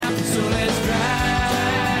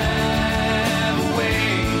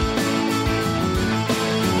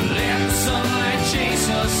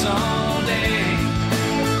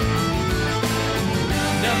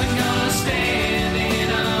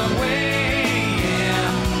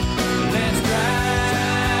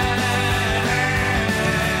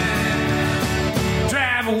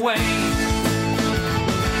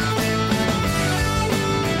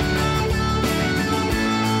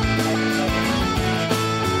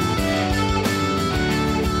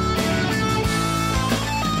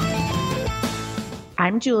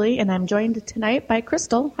I'm Julie, and I'm joined tonight by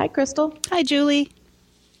Crystal. Hi, Crystal. Hi, Julie.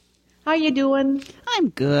 How you doing? I'm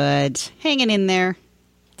good. Hanging in there.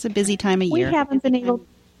 It's a busy time of year. We haven't been able...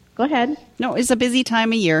 Go ahead. No, it's a busy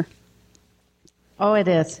time of year. Oh, it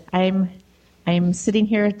is. I'm sitting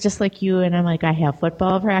here just like you, and I'm like, I have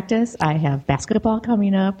football practice, I have basketball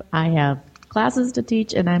coming up, I have classes to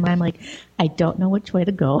teach, and I'm like, I don't know which way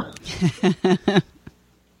to go.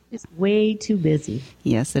 It's way too busy.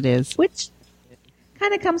 Yes, it is. Which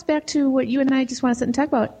kind of comes back to what you and I just want to sit and talk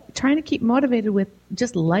about, trying to keep motivated with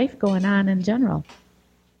just life going on in general.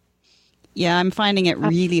 Yeah, I'm finding it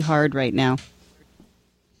really hard right now.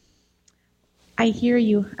 I hear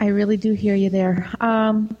you. I really do hear you there.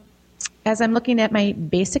 As I'm looking at my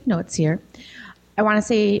basic notes here, I want to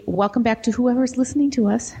say welcome back to whoever's listening to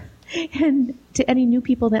us and to any new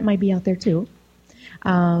people that might be out there too.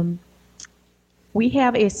 We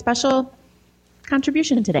have a special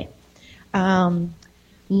contribution today.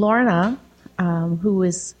 Lorna, who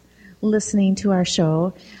is listening to our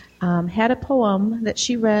show, had a poem that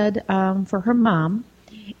she read for her mom,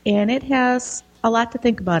 and it has a lot to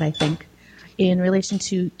think about, I think, in relation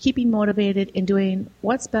to keeping motivated and doing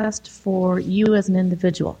what's best for you as an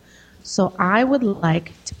individual. So I would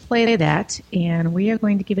like to play that, and we are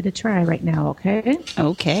going to give it a try right now, okay?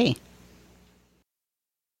 Okay.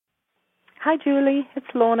 Hi, Julie. It's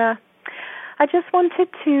Lorna. I just wanted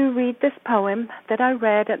to read this poem that I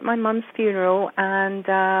read at my mum's funeral, and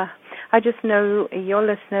I just know your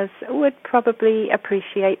listeners would probably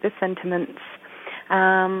appreciate the sentiments.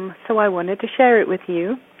 So I wanted to share it with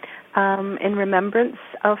you in remembrance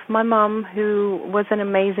of my mum, who was an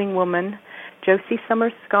amazing woman, Josie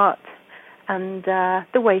Summers Scott, and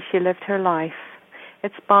the way she lived her life.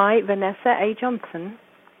 It's by Vanessa A. Johnson.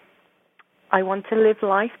 I want to live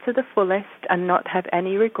life to the fullest and not have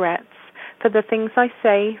any regrets for the things I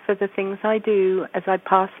say, for the things I do, as I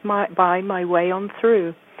pass by my way on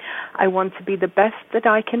through. I want to be the best that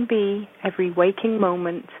I can be every waking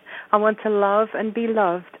moment. I want to love and be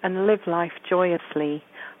loved and live life joyously,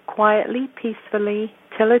 quietly, peacefully,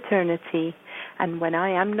 till eternity. And when I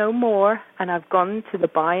am no more and I've gone to the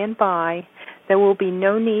by and by, there will be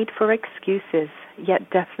no need for excuses, yet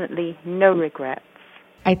definitely no regrets.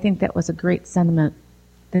 I think that was a great sentiment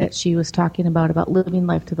that she was talking about living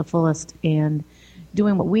life to the fullest and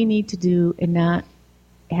doing what we need to do and not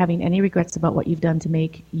having any regrets about what you've done to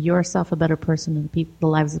make yourself a better person and the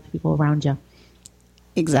lives of the people around you.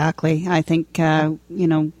 Exactly. I think,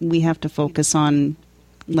 we have to focus on,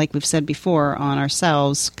 like we've said before, on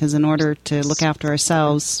ourselves, because in order to look after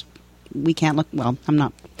ourselves, we can't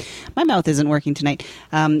my mouth isn't working tonight.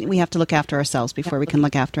 We have to look after ourselves before we can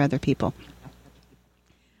look after other people.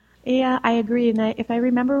 Yeah, I agree. And if I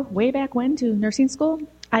remember way back when to nursing school,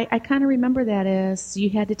 I kind of remember that as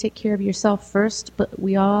you had to take care of yourself first, but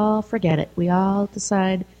we all forget it. We all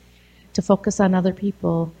decide to focus on other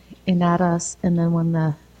people and not us. And then when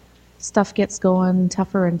the stuff gets going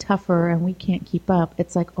tougher and tougher and we can't keep up,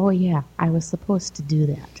 it's like, oh yeah, I was supposed to do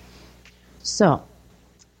that. So,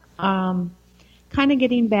 kind of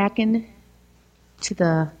getting back into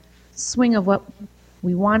the swing of what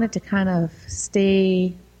we wanted to kind of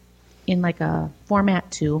stay in like a format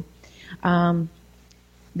to,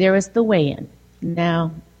 there was the weigh-in.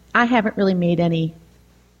 Now, I haven't really made any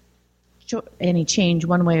change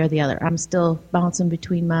one way or the other. I'm still bouncing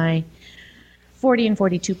between my 40 and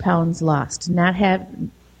 42 pounds lost. Not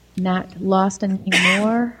lost any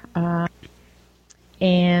more.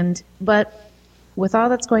 But with all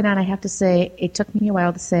that's going on, I have to say, it took me a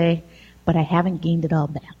while to say, but I haven't gained it all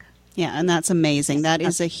back. Yeah, and that's amazing. That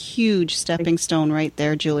is a huge stepping stone right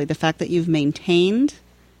there, Julie. The fact that you've maintained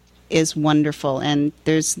is wonderful, and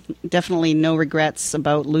there's definitely no regrets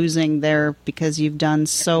about losing there because you've done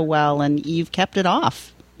so well and you've kept it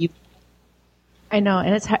off. I know,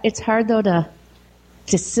 and it's hard though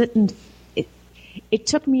to sit and it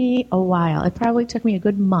took me a while. It probably took me a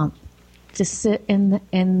good month to sit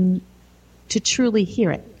and to truly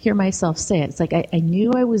hear myself say it. It's like I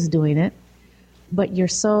knew I was doing it, but you're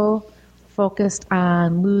so focused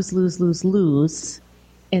on lose,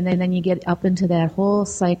 and then you get up into that whole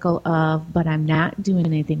cycle of, but I'm not doing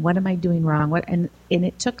anything. What am I doing wrong? And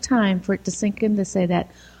it took time for it to sink in to say that,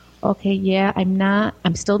 okay, yeah,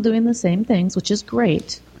 I'm still doing the same things, which is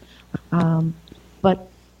great. But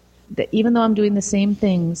even though I'm doing the same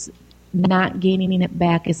things, not gaining it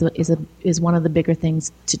back is one of the bigger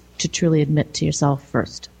things to truly admit to yourself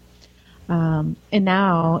first. And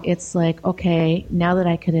now it's like, okay, now that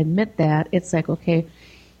I can admit that, it's like, okay,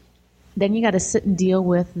 then you got to sit and deal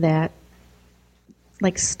with that,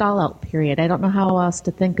 like, stall out period. I don't know how else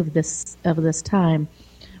to think of this time,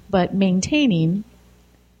 but maintaining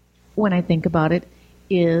when I think about it,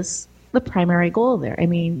 is the primary goal there. I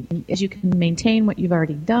mean, as you can maintain what you've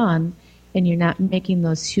already done, and you're not making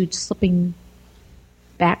those huge slipping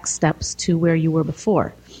back steps to where you were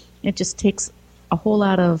before. It just takes a whole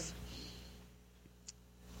lot of,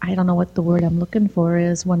 I don't know what the word I'm looking for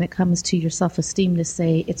is when it comes to your self-esteem, to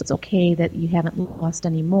say it's okay that you haven't lost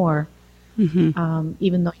any more,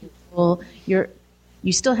 even though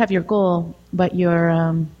you still have your goal, but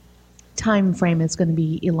your time frame is going to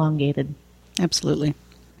be elongated. Absolutely.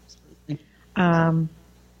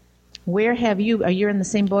 Where have you? Are you in the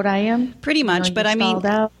same boat I am? Pretty much, but I mean,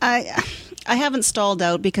 out? I haven't stalled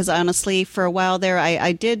out because honestly, for a while there,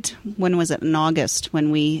 I did. When was it? In August, when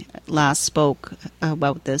we last spoke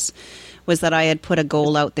about this, was that I had put a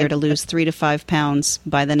goal out there to lose 3 to 5 pounds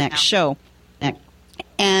by the next show,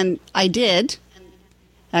 and I did.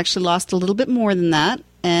 Actually, lost a little bit more than that,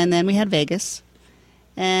 and then we had Vegas.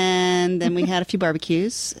 And then we had a few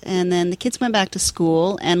barbecues, and then the kids went back to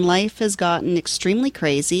school, and life has gotten extremely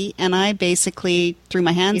crazy, and I basically threw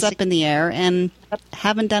my hands up in the air and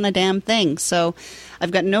haven't done a damn thing. So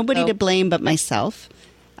I've got nobody to blame but myself.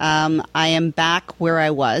 I am back where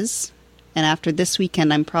I was, and after this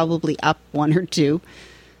weekend, I'm probably up 1 or 2.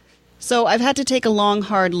 So I've had to take a long,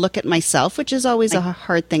 hard look at myself, which is always a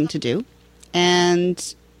hard thing to do,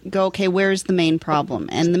 and go, okay, where's the main problem?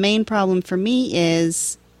 And the main problem for me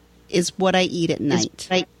is what I eat at night.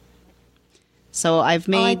 So I've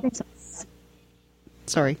made...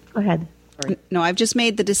 Sorry. Go ahead. No, I've just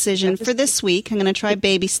made the decision for this week. I'm going to try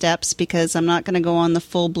baby steps because I'm not going to go on the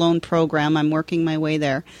full-blown program. I'm working my way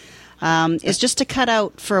there. Is just to cut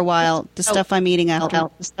out for a while the stuff I'm eating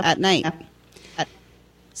at night.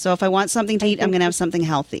 So if I want something to eat, I'm going to have something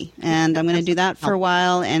healthy. And I'm going to do that for a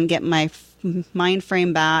while and get my mind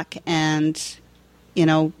frame back, and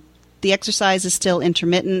the exercise is still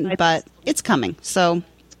intermittent, but it's coming. So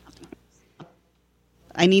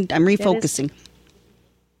I'm refocusing.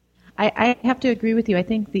 I have to agree with you. I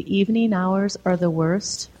think the evening hours are the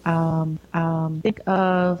worst. Think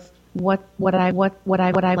of what I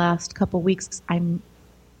last couple of weeks. I'm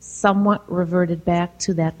somewhat reverted back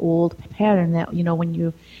to that old pattern that when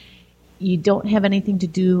you don't have anything to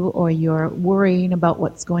do, or you're worrying about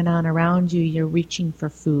what's going on around you, you're reaching for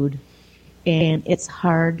food. And it's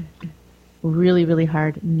hard, really, really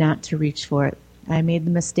hard not to reach for it. I made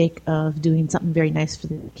the mistake of doing something very nice for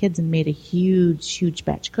the kids and made a huge, huge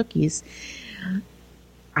batch of cookies.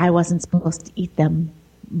 I wasn't supposed to eat them,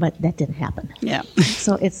 but that didn't happen. Yeah.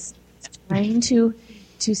 So it's trying to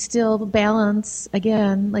still balance,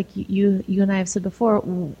 again, like you and I have said before,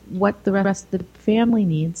 what the rest of the family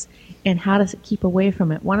needs and how to keep away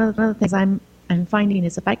from it. One of the things I'm finding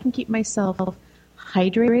is if I can keep myself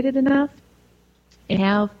hydrated enough and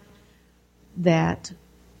have that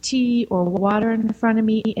tea or water in front of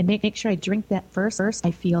me and make sure I drink that first, I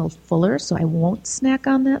feel fuller, so I won't snack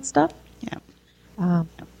on that stuff. Yeah.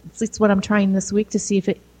 It's what I'm trying this week to see if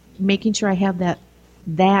making sure I have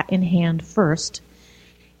that in hand first.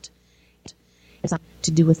 It's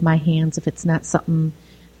to do with my hands if it's not something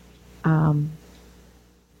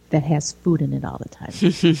that has food in it all the time.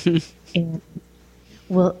 And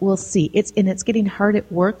we'll see. It's getting hard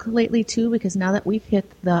at work lately too, because now that we've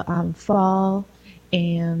hit the fall,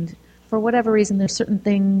 and for whatever reason, there's certain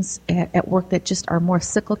things at work that just are more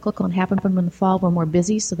cyclical and happen in the fall. We're more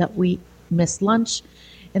busy, so that we miss lunch.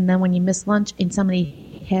 And then when you miss lunch and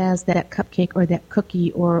somebody has that cupcake or that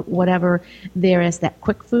cookie or whatever there as that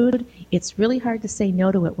quick food, it's really hard to say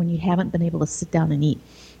no to it when you haven't been able to sit down and eat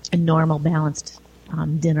a normal, balanced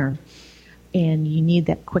dinner. And you need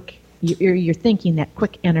that quick, you're thinking that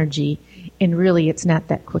quick energy, and really it's not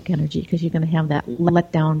that quick energy because you're going to have that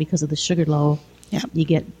letdown because of the sugar low. Yep. You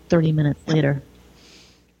get 30 minutes later.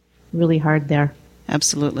 Really hard there.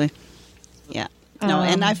 Absolutely. Yeah. No,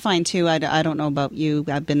 and I find too, I don't know about you,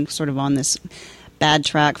 I've been sort of on this bad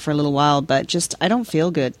track for a little while, but just I don't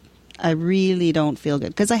feel good. I really don't feel good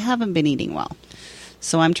because I haven't been eating well.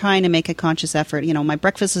 So I'm trying to make a conscious effort. My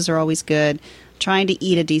breakfasts are always good, trying to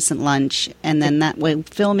eat a decent lunch, and then that will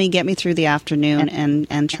fill me, get me through the afternoon,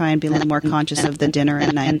 and try and be a little more conscious of the dinner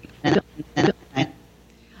at night.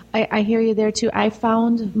 I hear you there too. I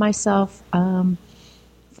found myself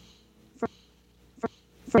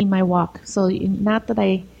for my walk. So not that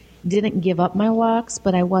I didn't give up my walks,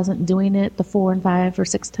 but I wasn't doing it the 4 and 5 or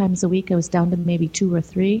 6 times a week. I was down to maybe 2 or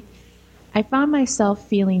 3. I found myself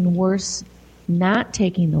feeling worse not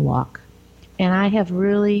taking the walk. And I have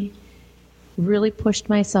really, really pushed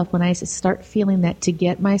myself when I start feeling that to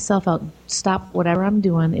get myself out, stop whatever I'm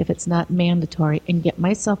doing if it's not mandatory, and get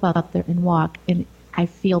myself out there and walk, and I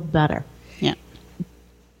feel better. Yeah.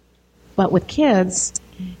 But with kids,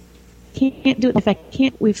 can't do it. If I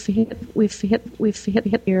can't, we've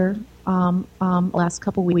hit here last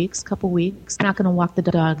couple weeks. I'm not going to walk the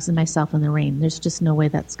dogs and myself in the rain. There's just no way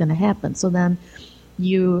that's going to happen. So then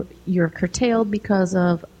you're curtailed because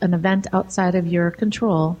of an event outside of your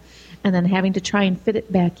control, and then having to try and fit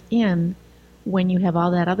it back in when you have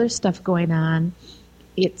all that other stuff going on.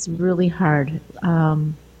 It's really hard.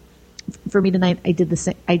 For me tonight, I did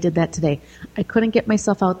that today. I couldn't get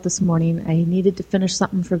myself out this morning. I needed to finish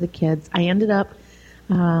something for the kids. I ended up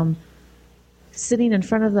sitting in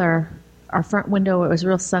front of our front window. It was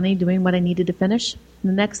real sunny, doing what I needed to finish.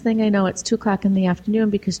 The next thing I know, it's 2:00 in the afternoon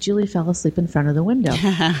because Julie fell asleep in front of the window.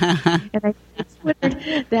 And I swear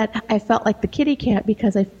that I felt like the kitty cat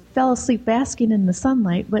because I fell asleep basking in the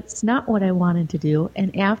sunlight, but it's not what I wanted to do.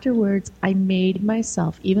 And afterwards, I made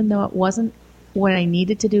myself, even though it wasn't what I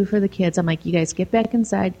needed to do for the kids, I'm like, you guys get back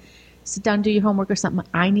inside, sit down, do your homework or something.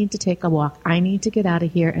 I need to take a walk. I need to get out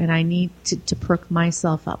of here, and I need to perk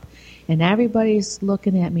myself up. And everybody's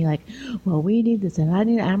looking at me like, well, we need this, and I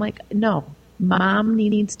need. And I'm like, no, Mom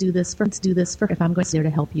needs to do this first. If I'm going to be there to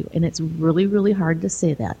help you, and it's really, really hard to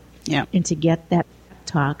say that, and to get that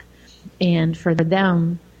talk, and for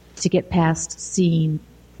them to get past seeing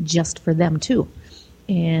just for them too,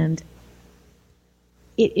 and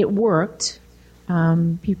it worked.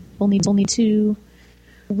 People need to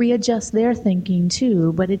readjust their thinking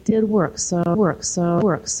too, but it did work. So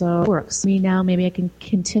me now, maybe I can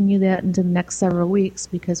continue that into the next several weeks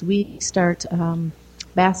because we start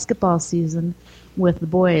basketball season with the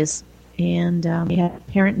boys, and we had a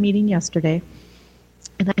parent meeting yesterday,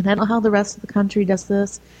 and I don't know how the rest of the country does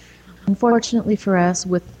this. Unfortunately for us,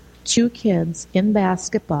 with 2 kids in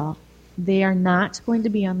basketball, they are not going to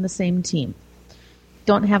be on the same team.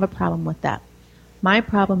 Don't have a problem with that. My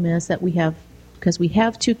problem is that because we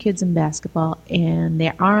have 2 kids in basketball and they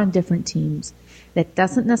are on different teams, that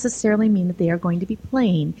doesn't necessarily mean that they are going to be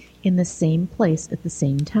playing in the same place at the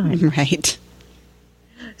same time. Right.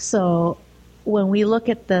 So when we look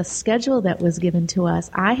at the schedule that was given to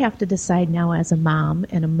us, I have to decide now as a mom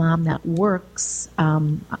and a mom that works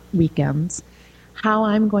weekends, how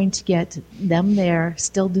I'm going to get them there,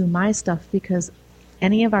 still do my stuff, because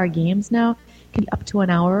any of our games now can be up to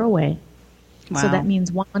an hour away. Wow. So that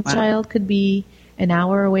means one child could be an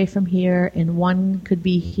hour away from here and one could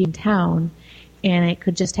be here in town, and it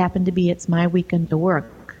could just happen to be it's my weekend to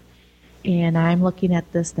work. And I'm looking at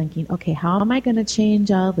this thinking, okay, how am I going to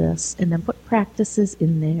change all this and then put practices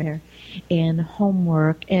in there and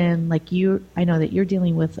homework, and like I know that you're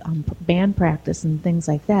dealing with band practice and things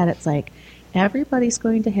like that. It's like everybody's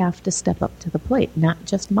going to have to step up to the plate, not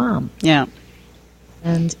just Mom. Yeah.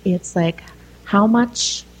 And it's like, how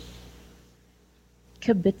much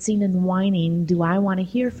kibitzing and whining do I want to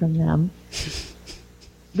hear from them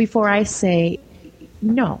before I say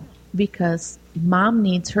no? Because Mom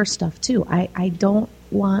needs her stuff too. I don't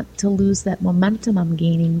want to lose that momentum I'm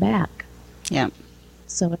gaining back. Yeah.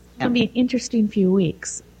 So it's going to be an interesting few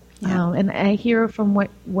weeks. Yeah. And I hear from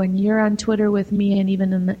when you're on Twitter with me, and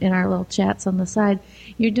even in our little chats on the side,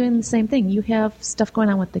 you're doing the same thing. You have stuff going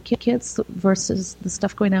on with the kids versus the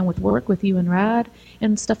stuff going on with work with you and Rod,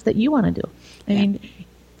 and stuff that you want to do. I mean,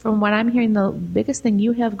 from what I'm hearing, the biggest thing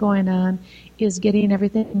you have going on is getting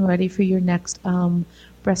everything ready for your next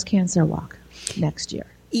breast cancer walk next year.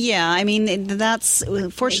 Yeah, I mean,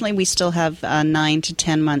 fortunately we still have 9 to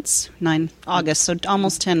 10 months, August, so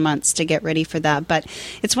almost 10 months to get ready for that. But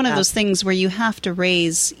it's one of those things where you have to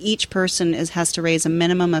each person has to raise a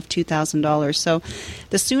minimum of $2,000. So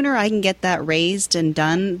the sooner I can get that raised and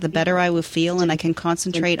done, the better I will feel, and I can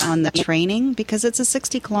concentrate on the training, because it's a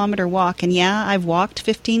 60-kilometer walk. And yeah, I've walked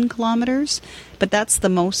 15 kilometers, but that's the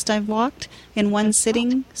most I've walked in one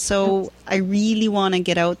sitting. So I really want to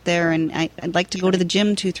get out there, and I'd like to go to the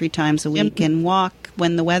gym 2-3 times a week and walk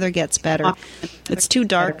when the weather gets better. It's too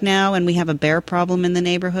dark now, and we have a bear problem in the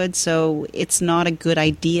neighborhood, so it's not a good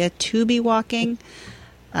idea to be walking.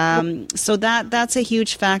 So that's a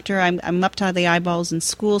huge factor. I'm up to the eyeballs in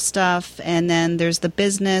school stuff, and then there's the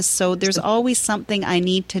business. So there's always something I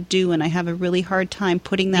need to do, and I have a really hard time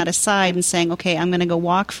putting that aside and saying, okay, I'm going to go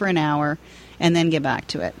walk for an hour and then get back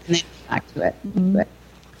to it. Mm-hmm.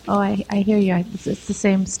 Oh, I hear you. It's the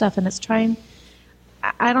same stuff, and it's trying.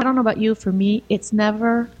 I don't know about you. For me, it's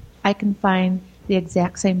never I can find the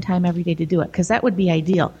exact same time every day to do it, because that would be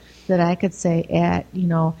ideal. That I could say at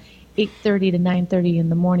 8:30 to 9:30 in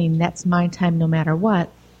the morning. That's my time, no matter what.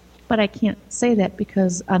 But I can't say that,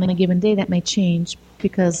 because on a given day that may change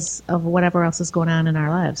because of whatever else is going on in our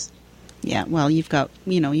lives. Yeah, well, you've got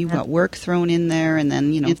work thrown in there, and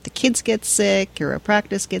then, if the kids get sick or a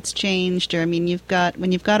practice gets changed, or, when you've got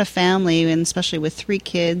a family, and especially with 3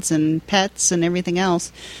 kids and pets and everything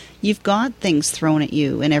else, you've got things thrown at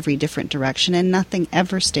you in every different direction, and nothing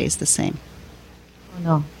ever stays the same. Oh,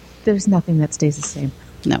 no. There's nothing that stays the same.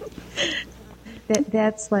 No.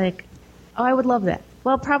 That's like, oh, I would love that.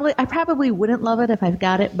 Well, I probably wouldn't love it if I've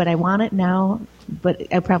got it, but I want it now,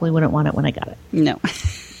 but I probably wouldn't want it when I got it. No.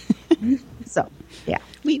 So, yeah.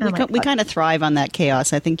 We kind of thrive on that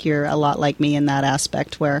chaos. I think you're a lot like me in that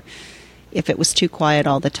aspect, where if it was too quiet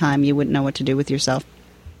all the time, you wouldn't know what to do with yourself.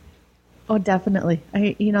 Oh, definitely.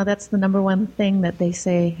 That's the number one thing that they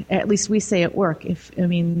say, at least we say at work.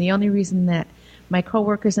 The only reason that my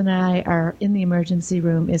coworkers and I are in the emergency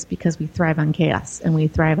room is because we thrive on chaos and we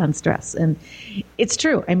thrive on stress. And it's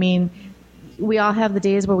true. We all have the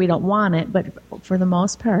days where we don't want it, but for the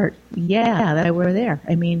most part, yeah, we're there.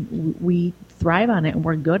 We thrive on it and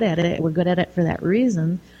we're good at it. We're good at it for that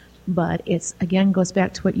reason. But it's, again, goes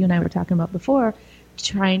back to what you and I were talking about before.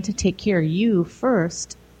 Trying to take care of you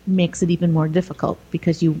first makes it even more difficult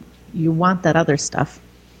because you want that other stuff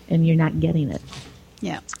and you're not getting it.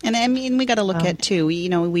 Yeah. And we got to look at too,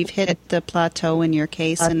 we've hit the plateau in your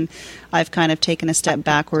case, and I've kind of taken a step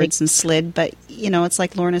backwards and slid, but it's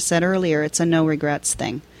like Lorna said earlier, it's a no regrets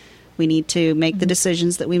thing. We need to make the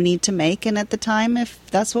decisions that we need to make, and at the time, if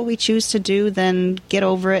that's what we choose to do, then get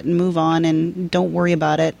over it and move on, and don't worry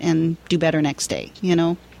about it, and do better next day.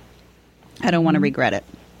 I don't want to regret it.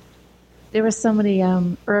 There was somebody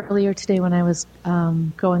earlier today when I was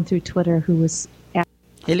going through Twitter who was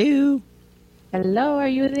Hello, are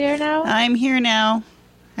you there now? I'm here now.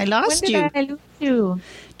 I lost you. When did I lose you?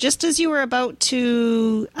 Just as you were about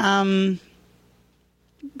to,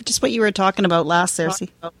 just what you were talking about last, Cersei.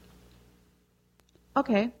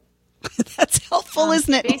 Okay. That's helpful,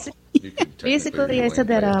 isn't it? Basically, I said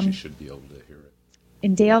that you should be able to hear it.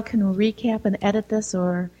 And Dale can recap and edit this,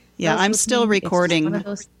 or yeah, I'm still recording.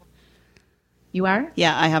 You are?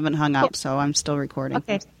 Yeah, I haven't hung up, so I'm still recording.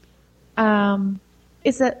 Okay.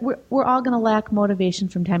 Is that we're all going to lack motivation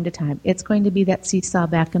from time to time. It's going to be that seesaw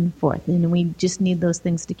back and forth, and we just need those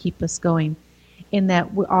things to keep us going. In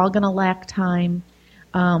that we're all going to lack time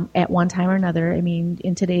at one time or another.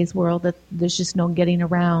 In today's world, that there's just no getting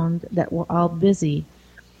around that we're all busy.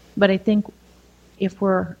 But I think if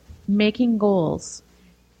we're making goals,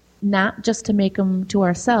 not just to make them to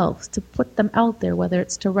ourselves, to put them out there, whether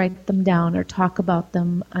it's to write them down or talk about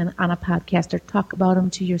them on a podcast or talk about them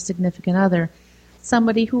to your significant other,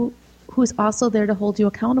 somebody who's also there to hold you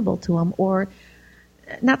accountable to them, or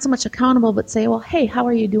not so much accountable, but say, well, hey, how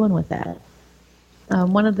are you doing with that?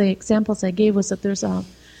 One of the examples I gave was that there's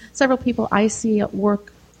several people I see at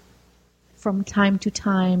work from time to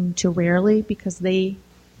time to rarely, because they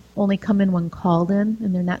only come in when called in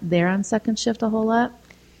and they're not there on second shift a whole lot,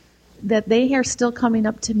 that they are still coming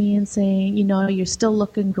up to me and saying, you're still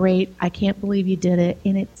looking great. I can't believe you did it.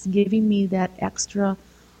 And it's giving me that extra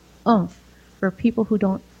oomph. For people who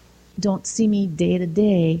don't see me day to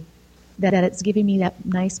day, that it's giving me that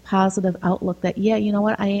nice positive outlook that, yeah, you know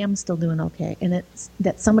what, I am still doing okay, and it's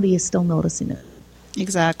that somebody is still noticing it.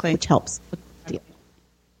 Exactly. Which helps.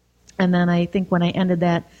 And then I think when I ended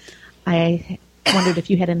that, I wondered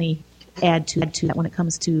if you had any add to that when it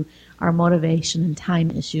comes to our motivation and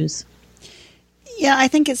time issues. Yeah, I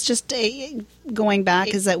think it's just going back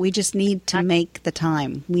is that we just need to make the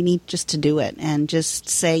time. We need just to do it and just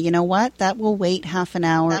say, you know what, that will wait half an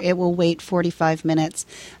hour. It will wait 45 minutes.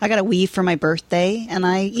 I got a Wii for my birthday, and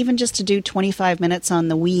even just to do 25 minutes on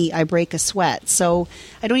the Wii, I break a sweat. So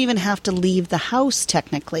I don't even have to leave the house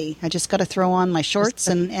technically. I just got to throw on my shorts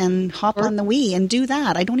and hop on the Wii and do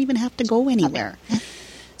that. I don't even have to go anywhere.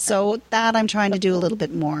 So that I'm trying to do a little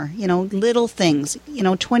bit more, little things.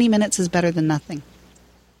 20 minutes is better than nothing.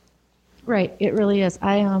 Right, it really is.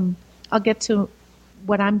 I'll get to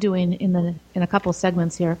what I'm doing in a couple of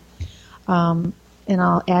segments here, and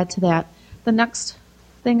I'll add to that. The next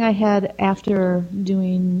thing I had after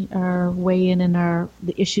doing our weigh-in and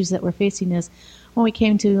the issues that we're facing is when we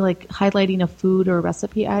came to highlighting a food or a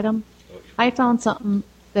recipe item. I found something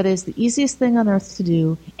that is the easiest thing on earth to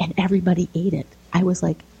do, and everybody ate it. I was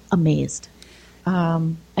amazed.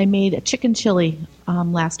 I made a chicken chili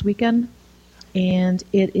last weekend, and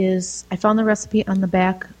I found the recipe on the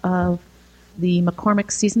back of the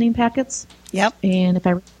McCormick seasoning packets. Yep. And if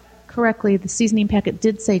I remember correctly, the seasoning packet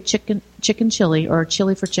did say chicken chili or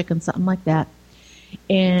chili for chicken, something like that.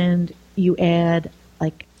 And you add,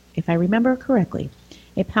 if I remember correctly,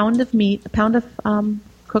 a pound of meat, a pound of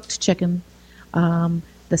cooked chicken,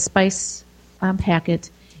 the spice packet,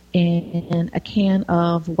 and a can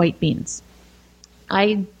of white beans.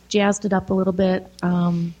 I jazzed it up a little bit.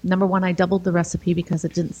 Number one, I doubled the recipe because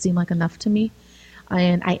it didn't seem like enough to me.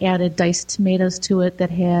 And I added diced tomatoes to it that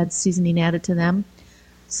had seasoning added to them.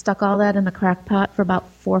 Stuck all that in a crock pot for about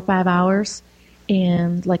 4 or 5 hours.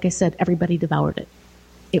 And like I said, everybody devoured it.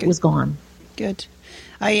 It was gone. Good.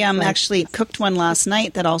 I actually cooked one last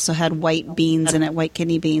night that also had white beans in it, white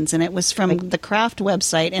kidney beans, and it was from the Kraft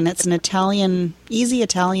website, and it's an Italian, easy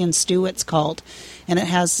Italian stew it's called, and it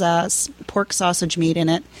has pork sausage meat in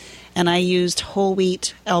it, and I used whole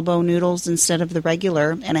wheat elbow noodles instead of the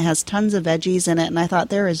regular, and it has tons of veggies in it, and I thought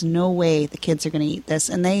there is no way the kids are going to eat this,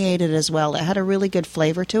 and they ate it as well. It had a really good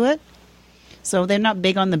flavor to it, so they're not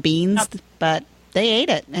big on the beans, but they ate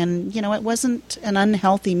it, and, you know, it wasn't an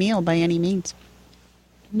unhealthy meal by any means.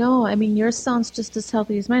 No, I mean, yours sounds just as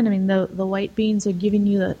healthy as mine. I mean, the white beans are giving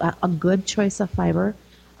you a good choice of fiber.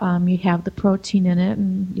 You have the protein in it,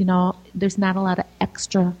 and, you know, there's not a lot of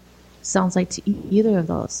extra, sounds like, to eat either of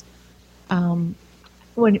those.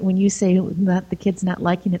 When you say that the kid's not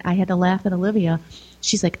liking it, I had to laugh at Olivia.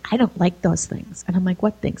 She's like, I don't like those things. And I'm like,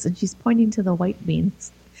 what things? And she's pointing to the white beans.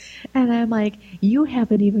 And I'm like, you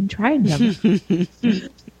haven't even tried them.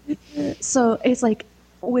 So it's like,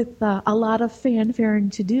 with a lot of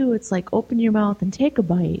fanfaring to do, it's like, open your mouth and take a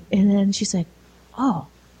bite. And then she's like, oh,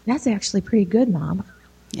 that's actually pretty good, Mom.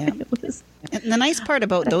 Yeah. And the nice part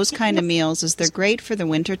about those kind of meals is they're great for the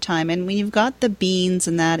winter time. And when you've got the beans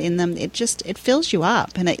and that in them, it fills you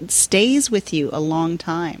up and it stays with you a long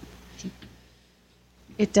time.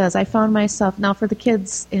 It does. I found myself, now for the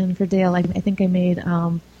kids and for Dale, I think I made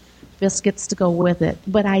biscuits to go with it,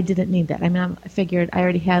 but I didn't need that. I mean, I figured I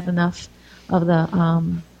already had enough of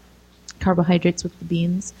the carbohydrates with the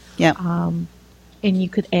beans. Yeah. And you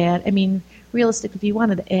could add, I mean, realistically, if you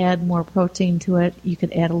wanted to add more protein to it, you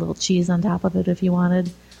could add a little cheese on top of it if you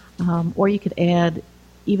wanted. Or you could add,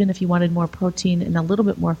 even if you wanted more protein and a little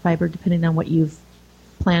bit more fiber, depending on what you've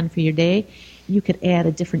planned for your day, you could add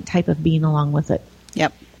a different type of bean along with it.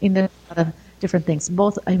 Yep. And there's a lot of different things.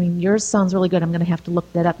 Both, I mean, yours sounds really good. I'm going to have to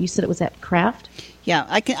look that up. You said it was at Kraft? Yeah,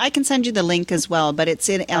 I can send you the link as well, but it's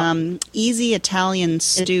in Easy Italian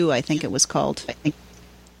Stew, I think it was called.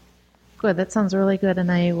 Good, that sounds really good,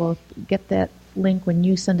 and I will get that link when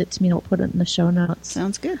you send it to me, and we'll put it in the show notes.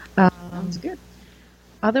 Sounds good. Sounds good.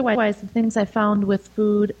 Otherwise, the things I found with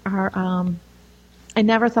food are, I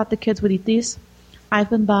never thought the kids would eat these.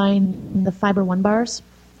 I've been buying the Fiber One bars.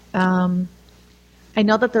 I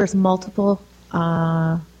know that there's multiple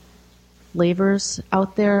flavors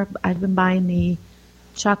out there. I've been buying the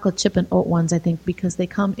chocolate chip and oat ones, I think, because they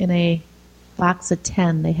come in a box of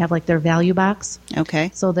 10. They have like their value box.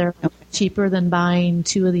 Okay. So they're cheaper than buying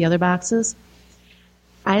 2 of the other boxes.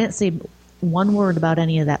 I didn't say one word about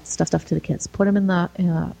any of that stuff to the kids. Put them in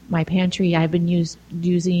the my pantry. I've been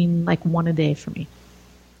using like one a day for me.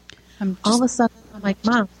 All of a sudden, I'm like,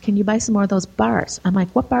 Mom, can you buy some more of those bars? I'm like,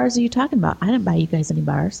 what bars are you talking about? I didn't buy you guys any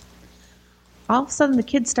bars. All of a sudden, the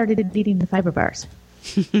kids started eating the fiber bars.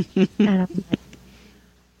 And I'm like,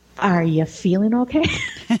 are you feeling okay?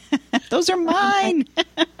 Those are mine.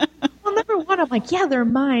 Well, number one, I'm like, yeah, they're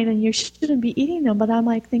mine, and you shouldn't be eating them. But I'm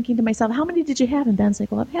like thinking to myself, how many did you have? And Ben's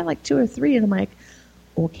like, well, I've had like 2 or 3. And I'm like,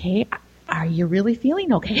 okay, are you really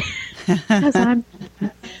feeling okay? Because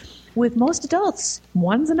with most adults,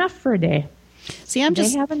 one's enough for a day. See, I'm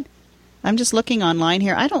just looking online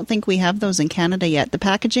here. I don't think we have those in Canada yet. The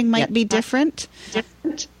packaging might be different.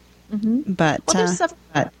 Mm-hmm. But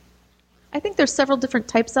I think there's several different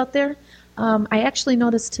types out there. I actually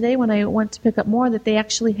noticed today when I went to pick up more that they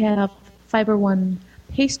actually have Fiber One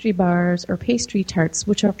pastry bars or pastry tarts,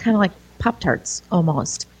 which are kind of like Pop-Tarts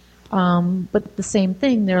almost. But the same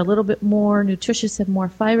thing. They're a little bit more nutritious, have more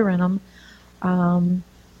fiber in them.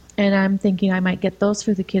 And I'm thinking I might get those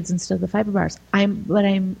for the kids instead of the fiber bars.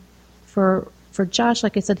 For Josh,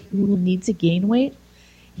 like I said, who needs to gain weight,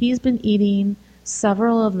 he's been eating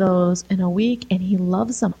several of those in a week, and he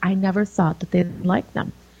loves them. I never thought that they'd like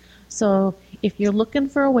them. So if you're looking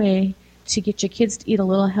for a way to get your kids to eat a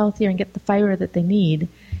little healthier and get the fiber that they need,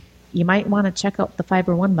 you might want to check out the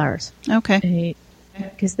Fiber One bars. Okay.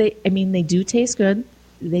 Because they do taste good.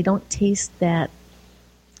 They don't taste that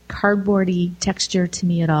cardboardy texture to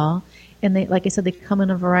me at all. And they, like I said, they come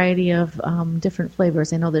in a variety of different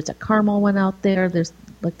flavors. I know there's a caramel one out there. There's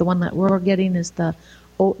like the one that we're getting is the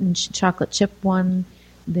oat and chocolate chip one.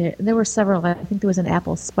 There were several. I think there was an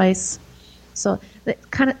apple spice. So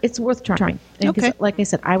it's worth trying. Okay. Like I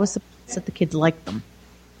said, I was surprised that the kids liked them.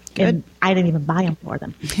 Good. And I didn't even buy them for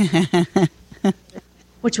them.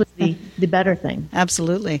 Which was the better thing.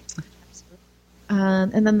 Absolutely.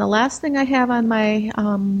 And then the last thing I have on my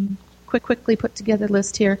quickly put together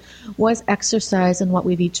list here was exercise and what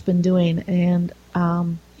we've each been doing. And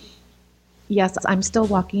yes, I'm still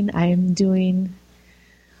walking. I'm doing,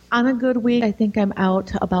 on a good week, I think I'm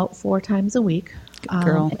out about 4 times a week. Good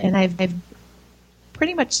girl. And I've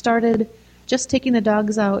pretty much started just taking the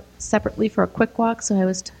dogs out separately for a quick walk.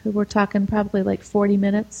 So we're talking probably like 40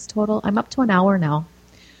 minutes total. I'm up to an hour now,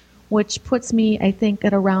 which puts me, I think,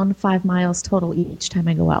 at around 5 miles total each time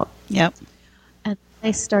I go out. Yep. And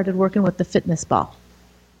I started working with the fitness ball.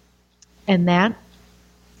 And that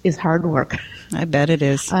is hard work. I bet it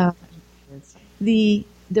is. The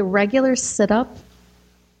regular sit-up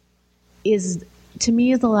is, to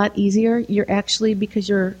me, is a lot easier. You're actually, because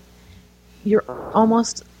you're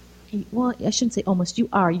almost, well, I shouldn't say almost,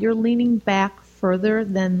 you're leaning back further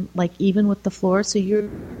than like even with the floor, so you're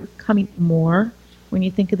coming more. When you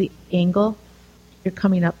think of the angle, you're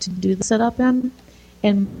coming up to do the sit-up in,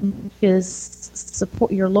 and is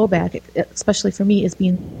support your low back, especially for me, is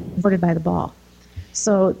being supported by the ball.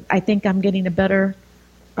 So I think I'm getting a better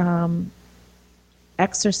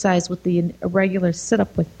exercise with the regular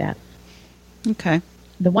sit-up with that. Okay.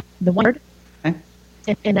 The one,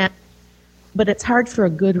 Okay. and that, but it's hard for a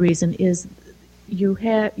good reason. Is you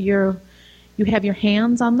have your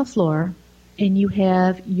hands on the floor, and you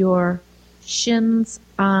have your shins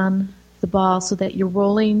on the ball, so that you're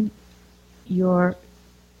rolling your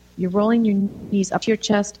knees up to your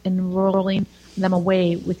chest and rolling them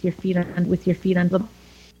away with your feet on the ball.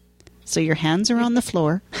 So your hands are on the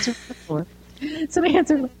floor. So my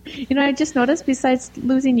hands are, I just noticed, besides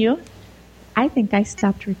losing you, I think I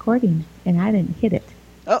stopped recording and I didn't hit it.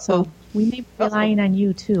 Uh-oh. So we may be relying on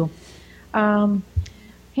you too. Hands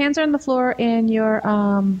are on the floor and your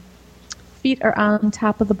feet are on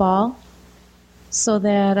top of the ball, so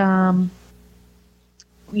that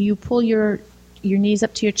you pull your knees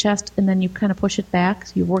up to your chest and then you kind of push it back.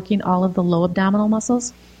 So you're working all of the low abdominal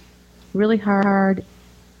muscles really hard.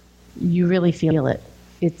 You really feel it.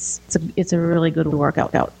 It's a really good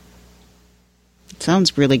workout.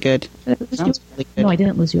 Sounds really good. No, I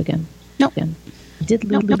didn't lose you again. No. Again. I did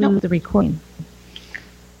lose the recording.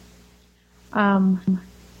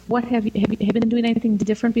 What have you been doing anything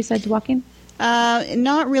different besides walking?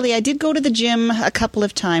 Not really. I did go to the gym a couple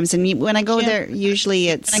of times, and when I go there,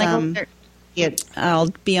 usually I'll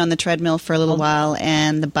be on the treadmill for a little while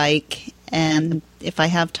and the bike, and if I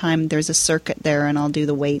have time, there's a circuit there, and I'll do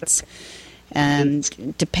the weights.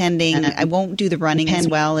 And depending, I won't do the running as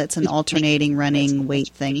well. It's an alternating running weight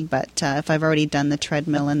thing. But if I've already done the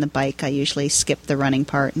treadmill and the bike, I usually skip the running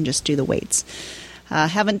part and just do the weights.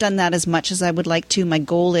 Haven't done that as much as I would like to. My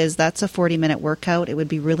goal is that's a 40-minute workout. It would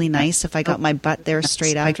be really nice if I got my butt there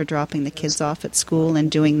straight after dropping the kids off at school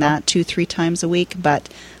and doing that 2-3 times a week. But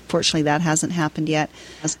fortunately, that hasn't happened yet.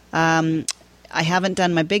 I haven't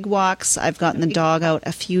done my big walks. I've gotten the dog out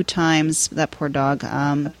a few times, that poor dog,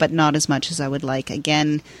 but not as much as I would like.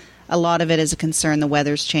 Again, a lot of it is a concern. The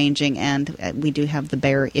weather's changing, and we do have the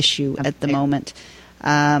bear issue at the moment.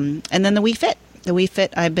 And then the Wii Fit. The Wii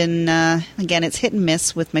Fit, I've been, again, it's hit and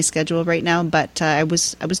miss with my schedule right now, but I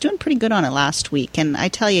was doing pretty good on it last week. And I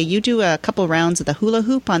tell you do a couple rounds of the hula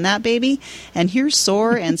hoop on that baby, and you're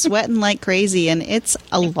sore and sweating like crazy, and it's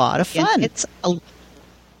a lot of fun.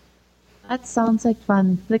 That sounds like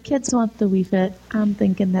fun. The kids want the Wii Fit. I'm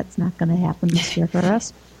thinking that's not going to happen this year for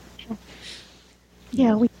us.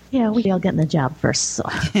 Yeah, we all getting the job first, so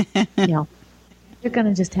you're going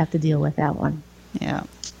to just have to deal with that one. Yeah.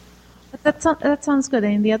 But that sounds good.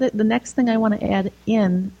 And the next thing I want to add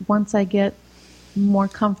in, once I get more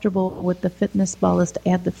comfortable with the fitness ball, is to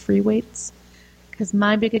add the free weights. Because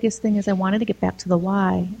my biggest thing is I wanted to get back to the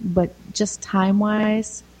Y, but just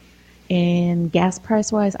time-wise and gas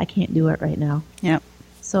price-wise, I can't do it right now. Yep.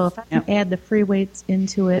 So if I can add the free weights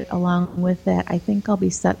into it along with that, I think I'll be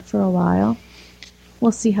set for a while.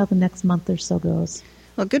 We'll see how the next month or so goes.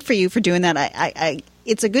 Well, good for you for doing that.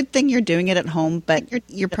 It's a good thing you're doing it at home, but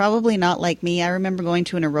you're probably not like me. I remember going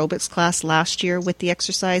to an aerobics class last year with the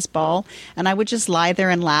exercise ball, and I would just lie there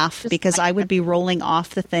and laugh because I would be rolling off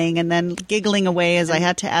the thing and then giggling away as I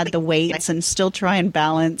had to add the weights and still try and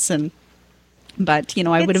balance. But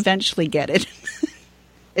I would eventually get it.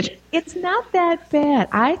 It's not that bad.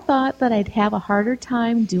 I thought that I'd have a harder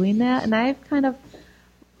time doing that, and I've kind of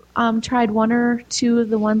tried one or two of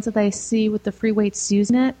the ones that I see with the free weights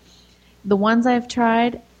using it. The ones I've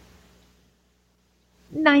tried,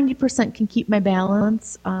 90% can keep my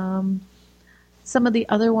balance. Some of the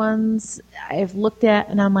other ones I've looked at,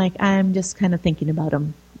 and I'm like, I'm just kind of thinking about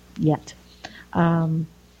them yet. I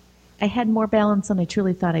had more balance than I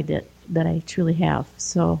truly thought I did, that I truly have.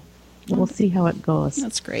 So, we'll see how it goes.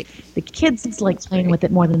 That's great. The kids like playing with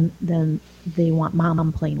it more than they want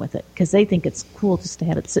mom playing with it because they think it's cool just to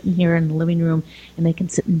have it sitting here in the living room and they can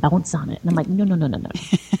sit and bounce on it. And I'm like, no.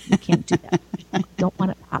 You can't do that. You don't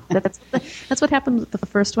want it pop. That's what happened with the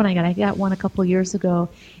first one I got. I got one a couple years ago,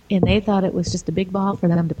 and they thought it was just a big ball for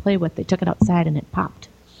them to play with. They took it outside and it popped.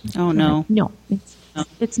 Oh, no. Like, no,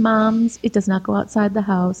 it's mom's. It does not go outside the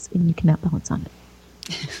house, and you cannot bounce on it.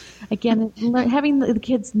 Again, having the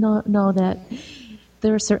kids know that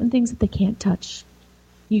there are certain things that they can't touch.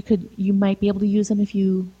 You might be able to use them if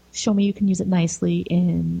you show me you can use it nicely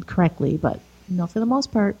and correctly, but for the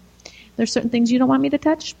most part, there's certain things you don't want me to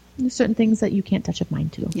touch. There's certain things that you can't touch of mine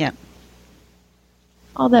too. Yeah.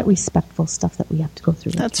 All that respectful stuff that we have to go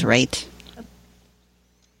through. That's right.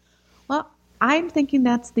 Well, I'm thinking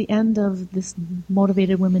that's the end of this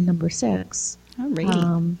Motivated Women number 6.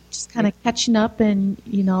 Alrighty. Just kind of catching up, and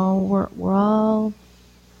we're all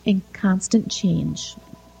in constant change,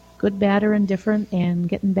 good, bad, or indifferent, and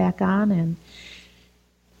getting back on. And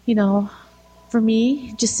for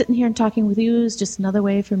me, just sitting here and talking with you is just another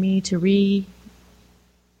way for me to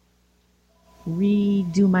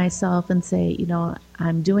redo myself and say,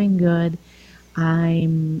 I'm doing good.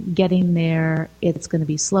 I'm getting there. It's going to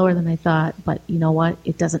be slower than I thought, but you know what?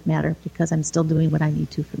 It doesn't matter because I'm still doing what I need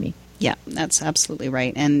to for me. Yeah, that's absolutely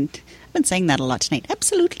right. And I've been saying that a lot tonight.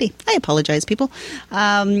 Absolutely. I apologize, people.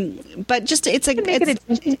 But just it's a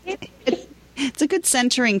good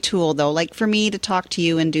centering tool, though. Like for me to talk to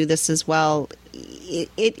you and do this as well,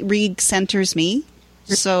 it re-centers me.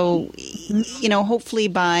 So, hopefully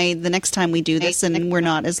by the next time we do this, and we're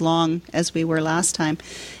not as long as we were last time,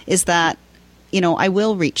 is that, I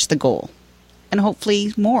will reach the goal and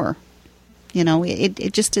hopefully more.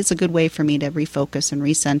 It just is a good way for me to refocus and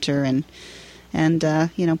recenter and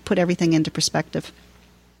put everything into perspective.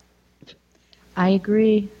 I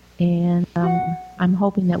agree. And I'm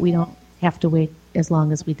hoping that we don't have to wait as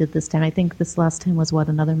long as we did this time. I think this last time was,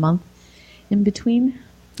 another month in between?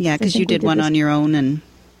 Yeah, because you did one on your own. And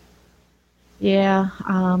yeah.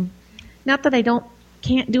 Not that I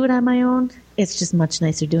can't do it on my own. It's just much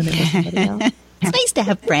nicer doing it with somebody else. It's nice to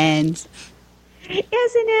have friends. Isn't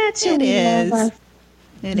it? It is.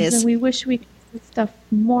 It is. And we wish we could do stuff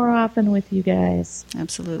more often with you guys.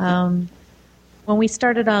 Absolutely. When we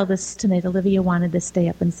started all this tonight, Olivia wanted to stay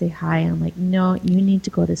up and say hi. And I'm like, no, you need to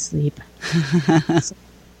go to sleep. So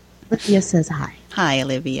Olivia says hi. Hi,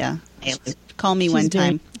 Olivia. Call me one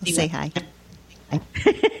time. Say hi.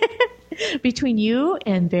 Between you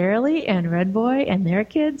and Verily and Red Boy and their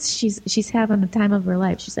kids, she's having the time of her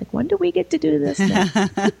life. She's like, when do we get to do this now?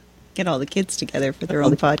 Get all the kids together for their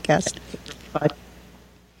own podcast.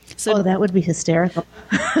 So that would be hysterical.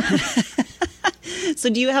 So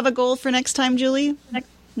do you have a goal for next time, Julie?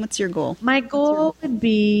 What's your goal? My goal would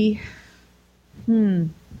be,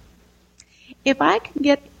 if I can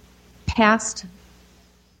get past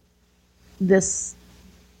this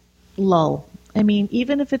lull. I mean,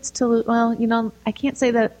 even if it's I can't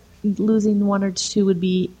say that losing 1 or 2 would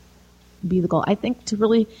be the goal. I think to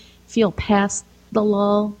really feel past the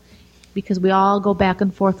lull, because we all go back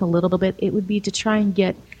and forth a little bit, it would be to try and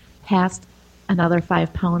get past another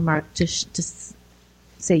 5-pound mark to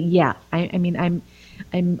say, yeah, I'm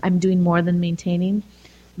doing more than maintaining,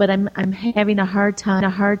 but I'm having a hard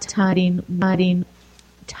time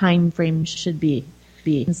time frame should be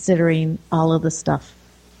considering all of the stuff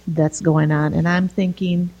that's going on. And I'm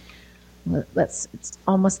thinking, it's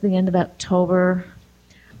almost the end of October.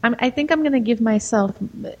 I think I'm going to give myself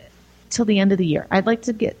till the end of the year. I'd like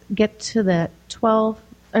to get to that 12,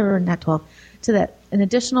 or not 12, to that an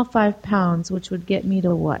additional 5 pounds, which would get me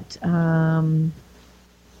to what?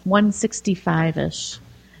 165-ish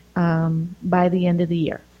by the end of the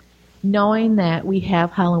year. Knowing that we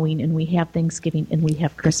have Halloween and we have Thanksgiving and we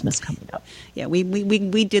have Christmas coming up. Yeah, we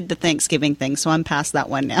did the Thanksgiving thing, so I'm past that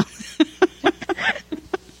one now.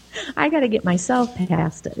 I got to get myself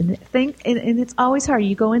past it. And it's always hard.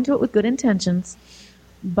 You go into it with good intentions,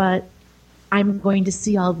 but I'm going to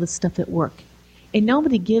see all the stuff at work. And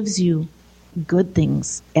nobody gives you good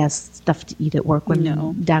things as stuff to eat at work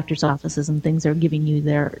when doctors' offices and things are giving you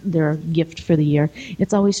their gift for the year.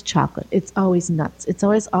 It's always chocolate. It's always nuts. It's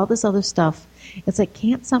always all this other stuff. It's like,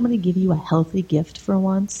 can't somebody give you a healthy gift for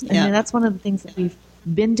once? Yeah. And that's one of the things that we've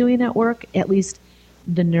been doing at work, at least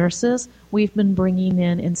the nurses. We've been bringing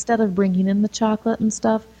in, instead of bringing in the chocolate and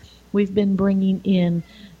stuff, we've been bringing in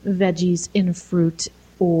veggies and fruit,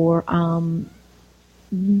 or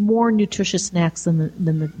more nutritious snacks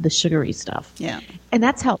than the sugary stuff. Yeah. And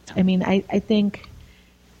that's helped. I mean, I think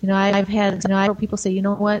I've had people say, you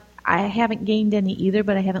know what, I haven't gained any either,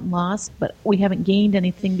 but I haven't lost, but we haven't gained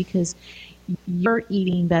anything because you're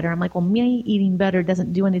eating better. I'm like, well, me eating better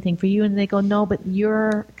doesn't do anything for you. And they go, no, but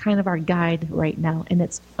you're kind of our guide right now. And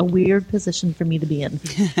it's a weird position for me to be in.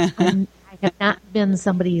 I have not been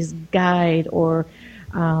somebody's guide or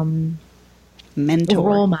mentor,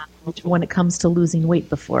 role model when it comes to losing weight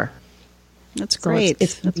before. That's great. So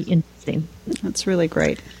it's going to be interesting. That's really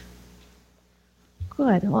great.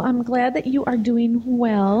 Good. Well, I'm glad that you are doing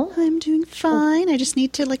well. I'm doing fine. I just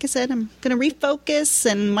need to, like I said, I'm going to refocus,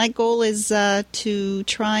 and my goal is to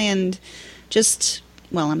try and just,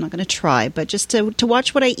 well, I'm not going to try, but just to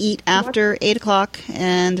watch what I eat after 8 o'clock,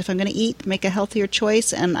 and if I'm going to eat, make a healthier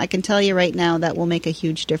choice, and I can tell you right now that will make a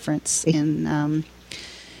huge difference in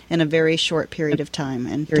a very short period of time,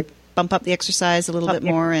 and to bump up the exercise a little bit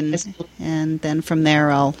more, and then from there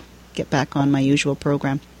I'll get back on my usual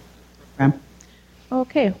program.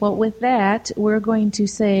 Okay, well, with that, we're going to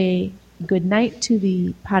say good night to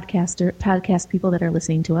the podcast people that are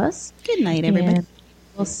listening to us. Good night, everybody. And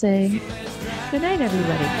we'll say good night,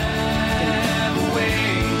 everybody.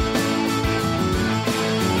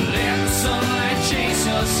 Let the sunlight chase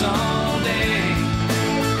us on.